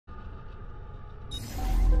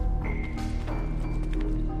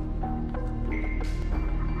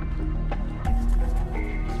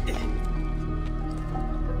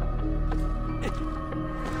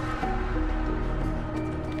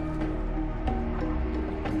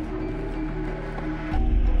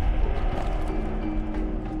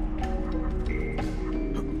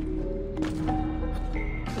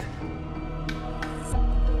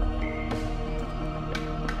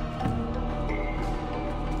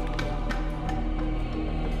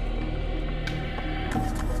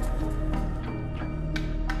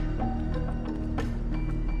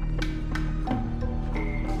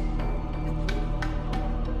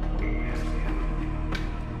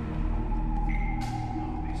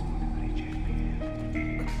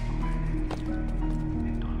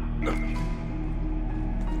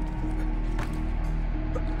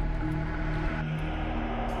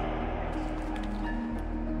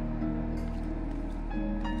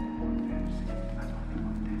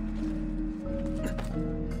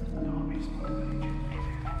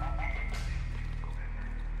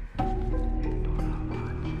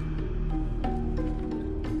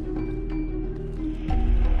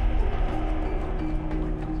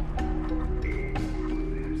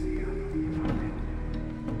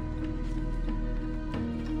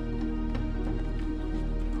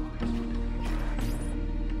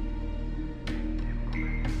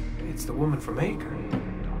from Acre.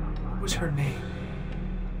 What was her name?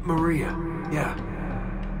 Maria, yeah.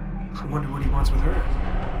 I wonder what he wants with her.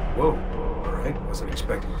 Whoa, alright, wasn't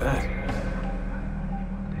expecting that.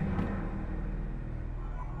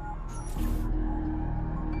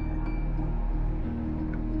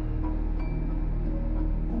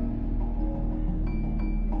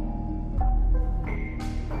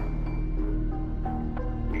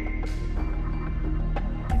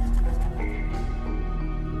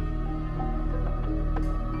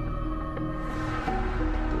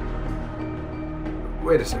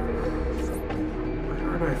 Wait a second. Why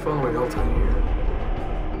aren't I following Altai here?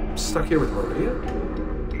 I'm stuck here with Maria?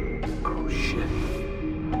 Oh shit.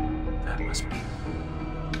 That must be...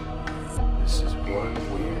 This is one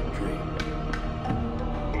weird dream.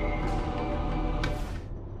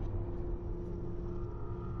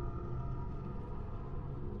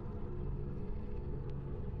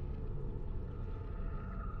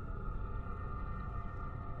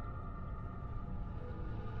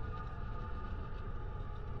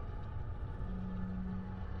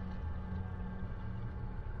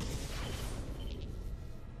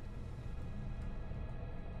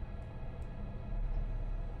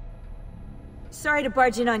 Sorry to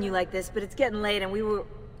barge in on you like this, but it's getting late and we were...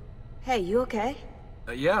 Hey, you okay?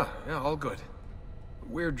 Yeah, all good.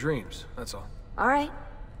 Weird dreams, that's all. Alright.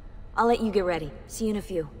 I'll let you get ready. See you in a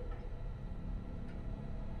few.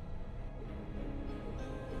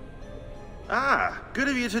 Ah, good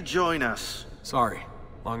of you to join us. Sorry,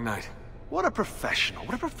 long night. What a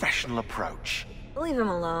professional approach. Leave him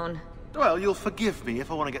alone. Well, you'll forgive me if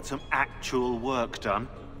I want to get some actual work done.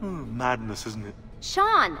 Madness, isn't it?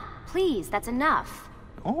 Sean, please, that's enough.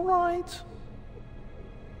 All right.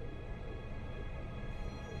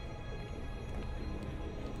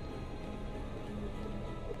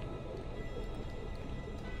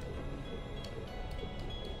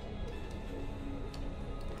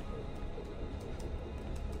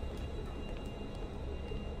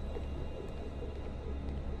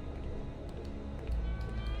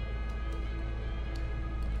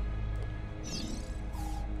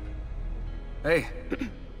 Hey.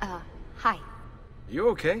 Hi. You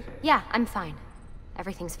okay? Yeah, I'm fine.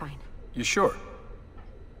 Everything's fine. You sure?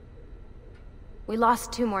 We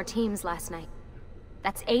lost 2 more teams last night.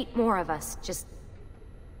 That's 8 more of us, just...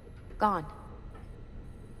 gone.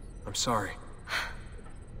 I'm sorry.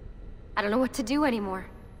 I don't know what to do anymore.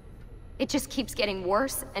 It just keeps getting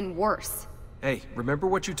worse and worse. Hey, remember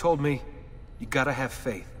what you told me? You gotta have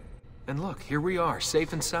faith. And look, here we are,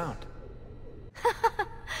 safe and sound.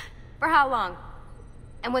 For how long?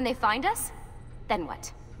 And when they find us, then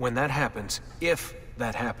what? When that happens, if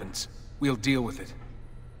that happens, we'll deal with it.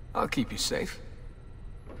 I'll keep you safe.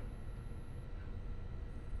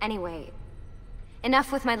 Anyway,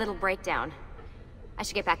 enough with my little breakdown. I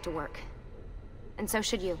should get back to work. And so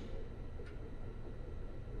should you.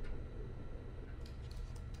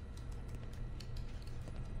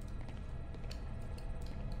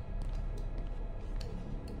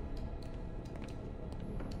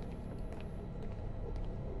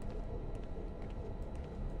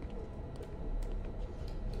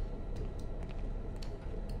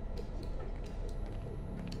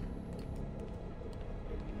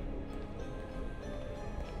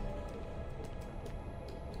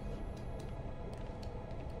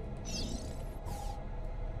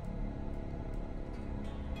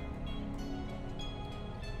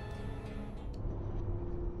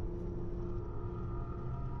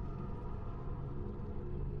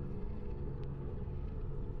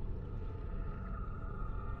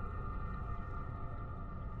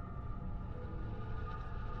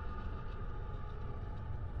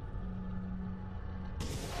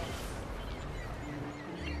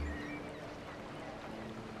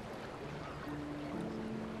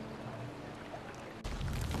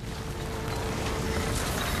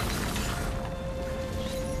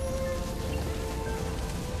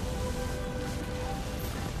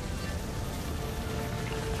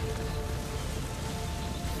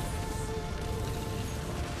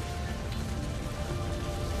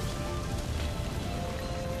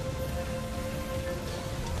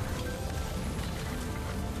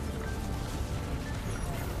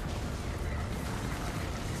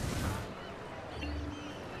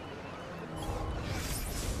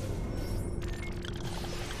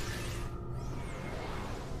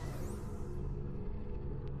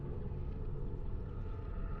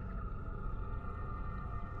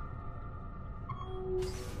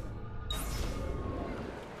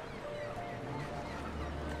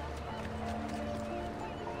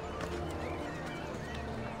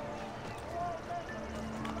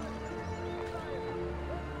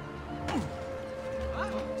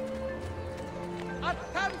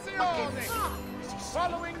 Attenzione!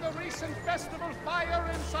 Following the recent festival fire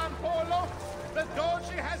in San Polo, the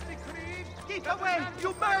Doge has decreed... Get away,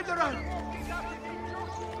 you murderer!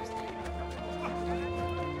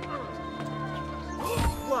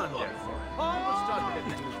 Wonderful.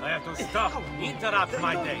 I have to stop, interrupt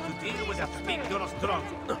my day to deal with a vigorous drunk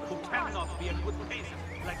who cannot be a good patient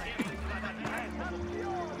like him.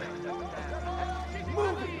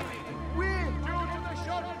 Due to the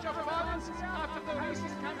shortage of funds after the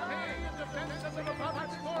recent campaign in defense of the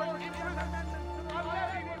Republic's foreign interests, a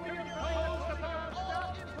levy will be imposed upon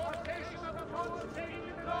all importation of goods taken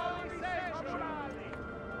in the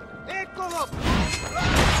Eccolo!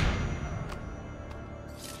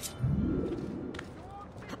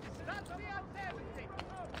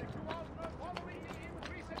 Following the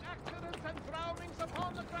increase in accidents and drownings upon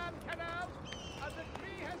the Grand Canal, a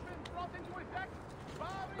decree has been brought into effect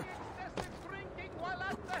barring excessive drinking while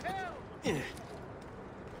at the helm.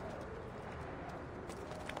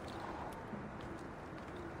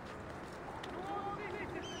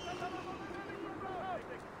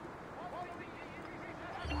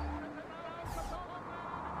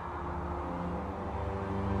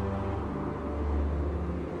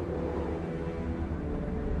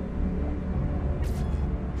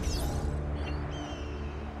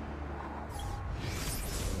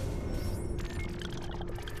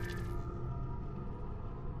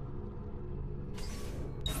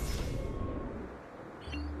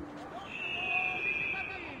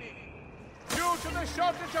 To the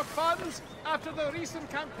shortage of funds after the recent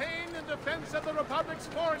campaign in defense of the Republic's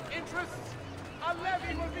foreign interests, a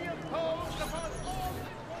levy will be imposed upon all...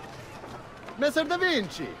 Messer Da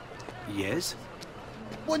Vinci! Yes?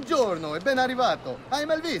 Buongiorno e ben arrivato. I'm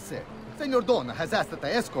Elvise. Senor Don has asked that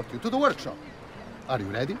I escort you to the workshop. Are you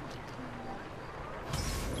ready?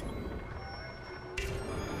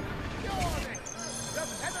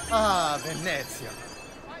 Ah, Venezia.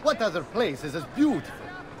 What other place is as beautiful,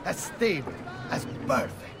 as stable, as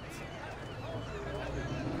perfect?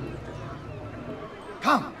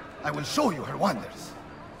 Come, I will show you her wonders.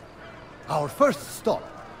 Our first stop,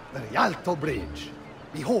 the Rialto Bridge.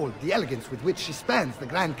 Behold the elegance with which she spans the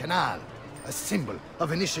Grand Canal, a symbol of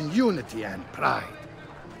Venetian unity and pride.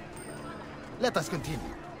 Let us continue.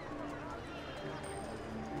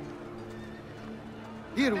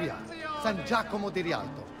 Here we are, San Giacomo di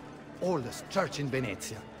Rialto, oldest church in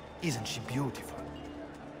Venezia. Isn't she beautiful?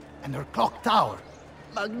 And her clock tower,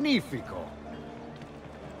 magnifico.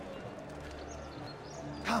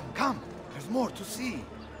 Come, come, there's more to see.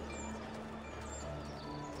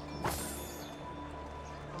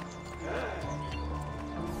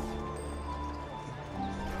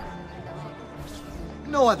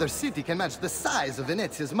 No other city can match the size of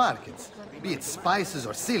Venezia's markets, be it spices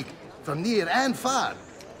or silk, from near and far.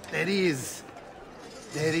 There is...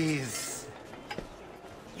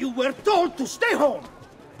 You were told to stay home!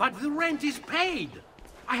 But the rent is paid.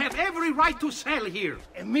 I have every right to sell here.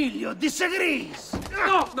 Emilio disagrees!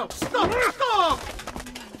 No, no, stop, stop!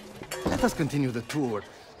 Let us continue the tour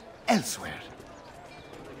elsewhere.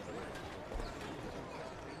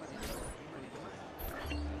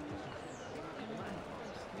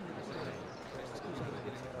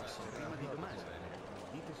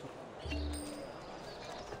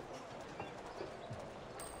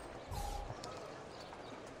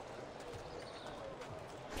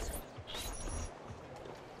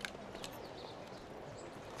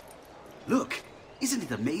 Look, isn't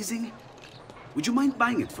it amazing? Would you mind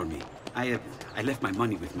buying it for me? I left my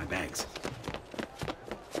money with my bags.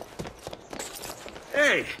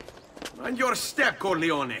 Hey! Mind your step,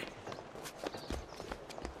 Corleone!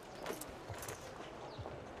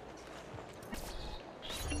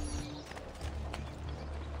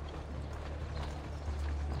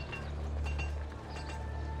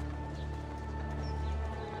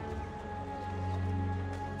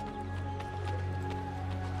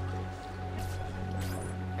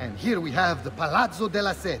 And here we have the Palazzo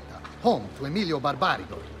della Seta, home to Emilio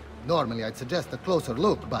Barbarigo. Normally I'd suggest a closer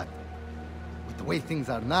look, but with the way things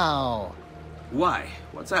are now... Why?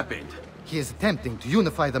 What's happened? He is attempting to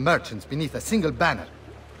unify the merchants beneath a single banner.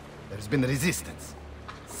 There's been resistance,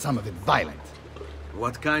 some of it violent.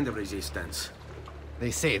 What kind of resistance? They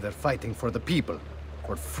say they're fighting for the people,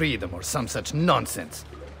 for freedom or some such nonsense.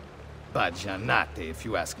 Baggianate, if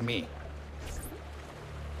you ask me.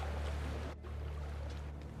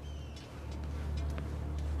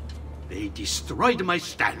 They destroyed my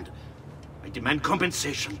stand. I demand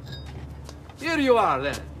compensation. Here you are,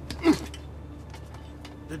 then.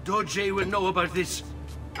 The Doge will know about this.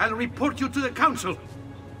 I'll report you to the council.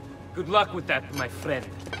 Good luck with that, my friend.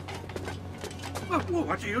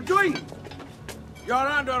 What are you doing? You're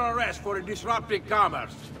under arrest for disrupting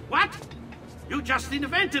commerce. What? You just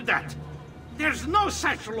invented that! There's no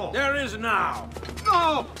such law! There is now.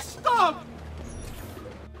 No! Stop!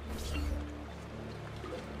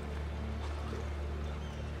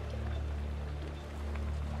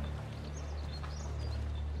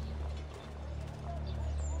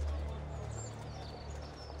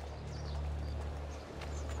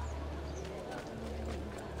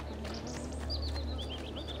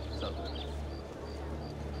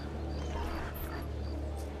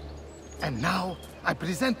 And now, I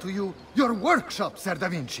present to you your workshop, Sir Da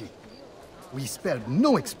Vinci. We spared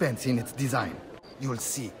no expense in its design. You'll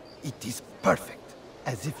see, it is perfect,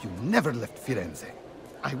 as if you never left Firenze.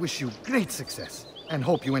 I wish you great success, and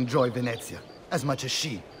hope you enjoy Venezia, as much as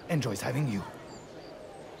she enjoys having you.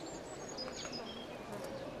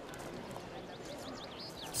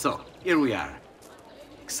 So, here we are.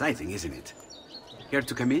 Exciting, isn't it? Care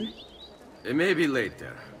to come in? Maybe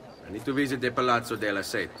later. I need to visit the Palazzo della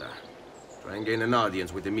Seta. Try and gain an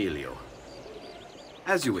audience with Emilio.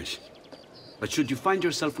 As you wish. But should you find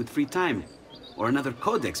yourself with free time, or another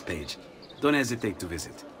codex page, don't hesitate to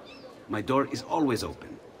visit. My door is always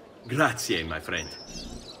open. Grazie, my friend.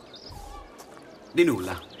 Di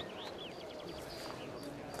nulla.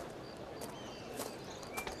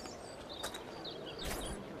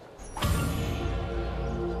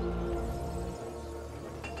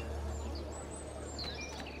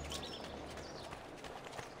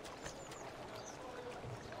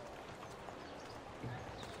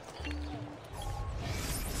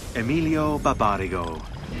 Emilio Barbarigo,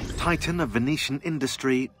 titan of Venetian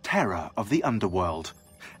industry, terror of the underworld.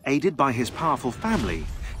 Aided by his powerful family,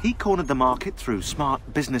 he cornered the market through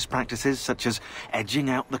smart business practices such as edging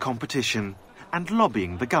out the competition and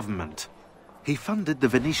lobbying the government. He funded the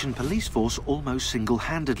Venetian police force almost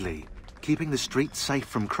single-handedly, keeping the streets safe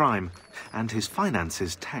from crime and his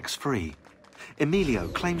finances tax-free. Emilio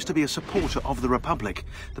claims to be a supporter of the Republic.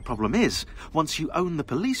 The problem is, once you own the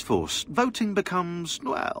police force, voting becomes,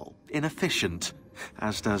 well, inefficient.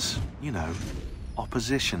 As does, you know,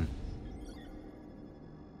 opposition.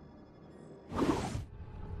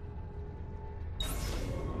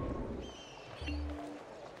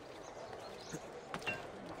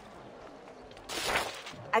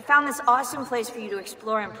 I found this awesome place for you to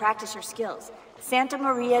explore and practice your skills. Santa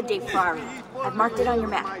Maria dei Frari. I've marked it on your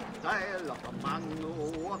map.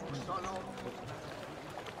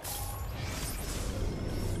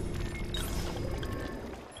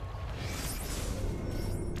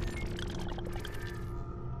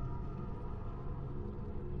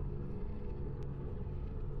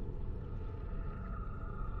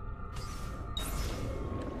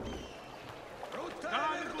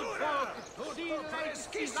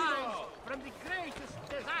 From the greatest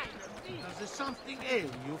designer. Does something ail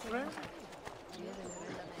you, friend?